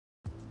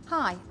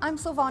Hi, I'm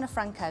Silvana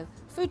Franco,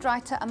 food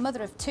writer and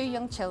mother of 2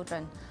 young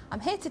children. I'm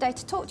here today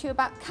to talk to you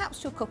about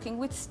capsule cooking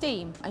with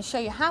steam and show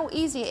you how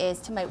easy it is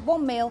to make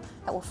one meal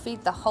that will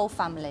feed the whole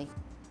family.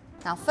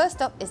 Now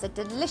first up is a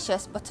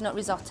delicious butternut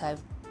risotto.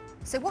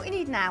 So what you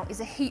need now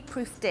is a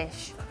heat-proof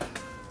dish,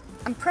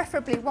 and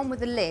preferably one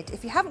with a lid.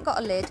 If you haven't got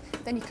a lid,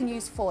 then you can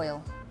use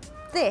foil.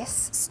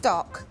 This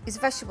stock is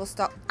vegetable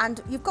stock,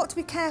 and you've got to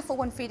be careful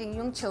when feeding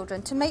young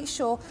children to make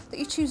sure that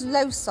you choose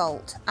low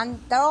salt,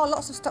 and there are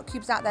lots of stock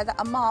cubes out there that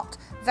are marked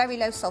very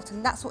low salt,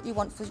 and that's what you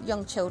want for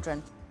young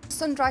children.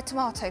 Sun-dried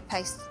tomato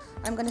paste,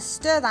 I'm going to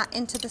stir that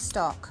into the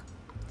stock.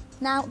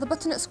 Now the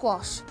butternut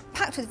squash,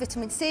 packed with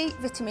vitamin C,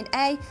 vitamin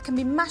A, can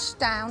be mashed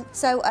down,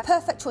 so a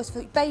perfect choice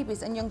for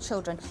babies and young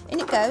children. In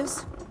it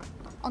goes.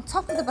 On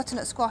top of the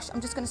butternut squash,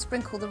 I'm just going to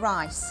sprinkle the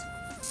rice.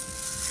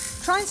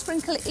 Try and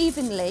sprinkle it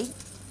evenly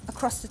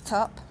across the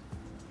top,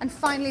 and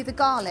finally the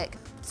garlic.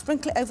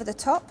 Sprinkle it over the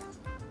top,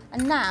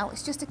 and now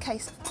it's just a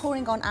case of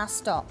pouring on our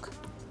stock.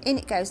 In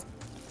it goes.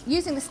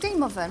 Using the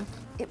steam oven,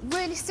 it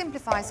really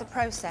simplifies the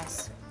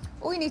process.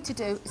 All you need to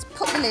do is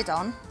put the lid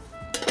on.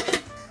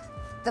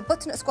 The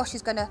butternut squash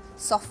is going to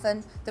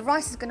soften, the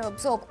rice is going to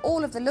absorb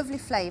all of the lovely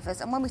flavours,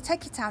 and when we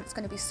take it out it's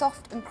going to be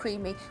soft and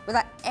creamy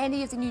without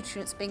any of the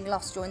nutrients being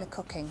lost during the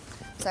cooking.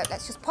 So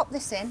let's just pop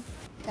this in.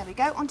 There we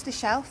go, onto the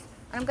shelf.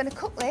 And I'm going to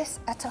cook this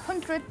at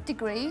 100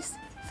 degrees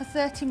for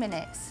 30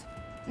 minutes.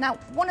 Now,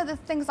 one of the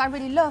things I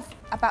really love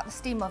about the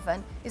steam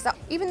oven is that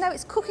even though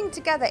it's cooking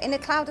together in a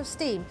cloud of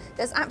steam,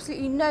 there's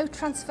absolutely no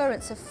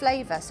transference of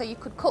flavour, so you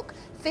could cook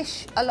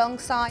fish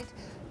alongside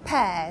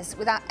pears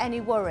without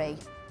any worry.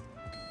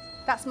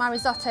 That's my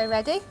risotto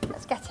ready.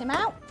 Let's get him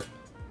out.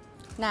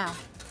 Now,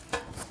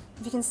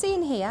 if you can see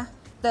in here,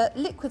 the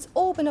liquid's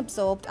all been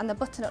absorbed and the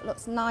butternut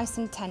looks nice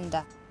and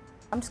tender.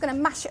 I'm just going to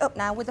mash it up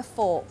now with a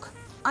fork.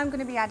 I'm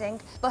going to be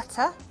adding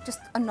butter, just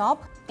a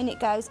knob. In it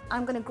goes.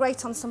 I'm going to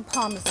grate on some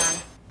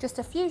parmesan, just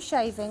a few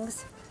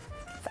shavings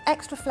for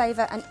extra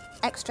flavour and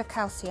extra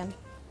calcium.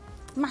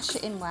 Mash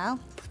it in well,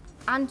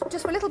 and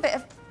just for a little bit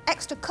of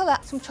extra colour,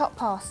 some chopped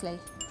parsley.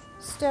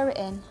 Stir it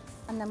in,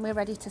 and then we're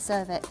ready to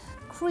serve it.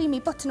 Creamy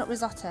butternut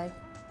risotto.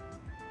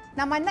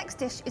 Now my next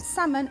dish is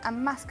salmon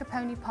and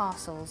mascarpone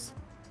parcels.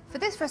 For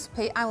this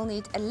recipe I will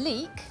need a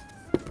leek.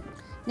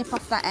 Nip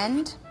off that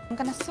end. I'm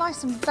going to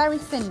slice them very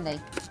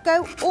thinly.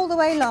 Go all the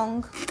way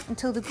along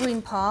until the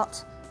green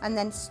part and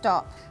then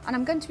stop. And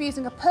I'm going to be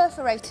using a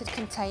perforated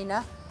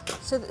container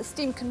so that the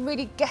steam can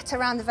really get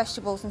around the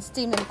vegetables and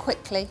steam them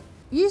quickly.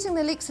 Using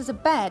the leeks as a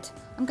bed,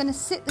 I'm going to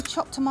sit the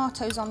chopped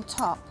tomatoes on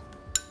top,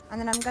 and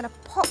then I'm going to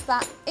pop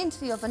that into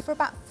the oven for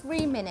about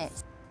 3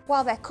 minutes.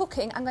 While they're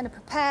cooking, I'm going to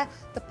prepare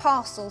the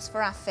parcels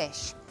for our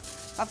fish.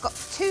 I've got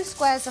 2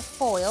 squares of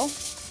foil,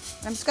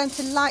 and I'm just going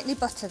to lightly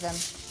butter them.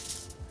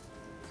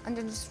 And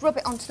then just rub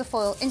it onto the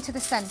foil into the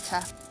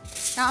centre.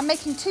 Now I'm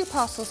making 2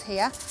 parcels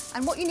here,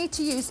 and what you need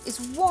to use is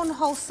 1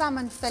 whole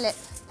salmon fillet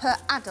per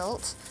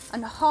adult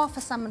and half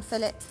a salmon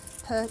fillet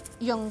per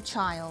young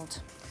child.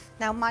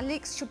 Now my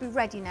leeks should be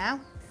ready now,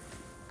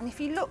 and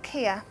if you look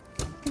here,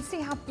 you can see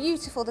how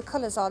beautiful the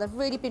colours are. They've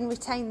really been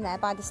retained there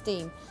by the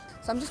steam.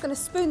 So I'm just going to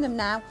spoon them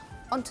now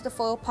onto the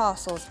foil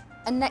parcels.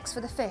 And next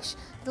for the fish,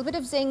 a little bit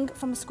of zing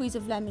from a squeeze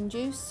of lemon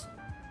juice.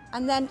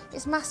 And then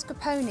it's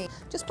mascarpone.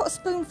 Just put a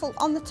spoonful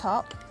on the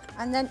top,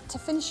 and then to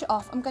finish it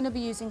off I'm going to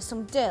be using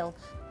some dill.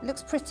 It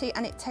looks pretty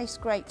and it tastes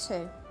great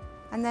too.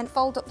 And then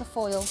fold up the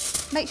foil.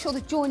 Make sure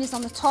the join is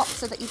on the top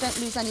so that you don't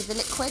lose any of the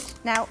liquid.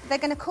 Now they're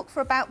going to cook for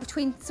about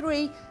between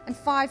 3 and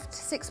 5 to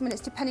 6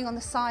 minutes depending on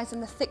the size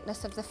and the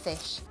thickness of the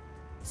fish.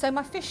 So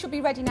my fish should be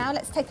ready now.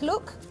 Let's take a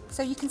look.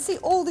 So you can see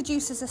all the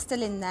juices are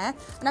still in there,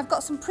 and I've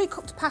got some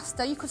pre-cooked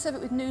pasta. You could serve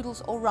it with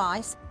noodles or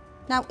rice.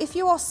 Now, if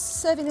you are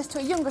serving this to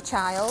a younger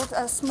child,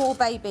 a small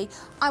baby,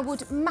 I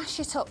would mash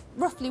it up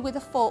roughly with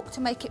a fork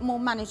to make it more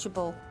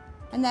manageable.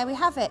 And there we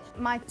have it,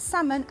 my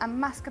salmon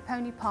and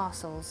mascarpone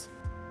parcels.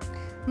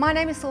 My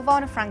name is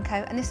Silvana Franco,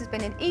 and this has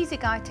been an easy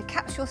guide to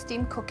capsule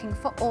steam cooking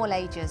for all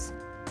ages.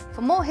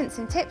 For more hints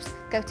and tips,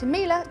 go to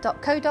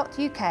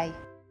miele.co.uk.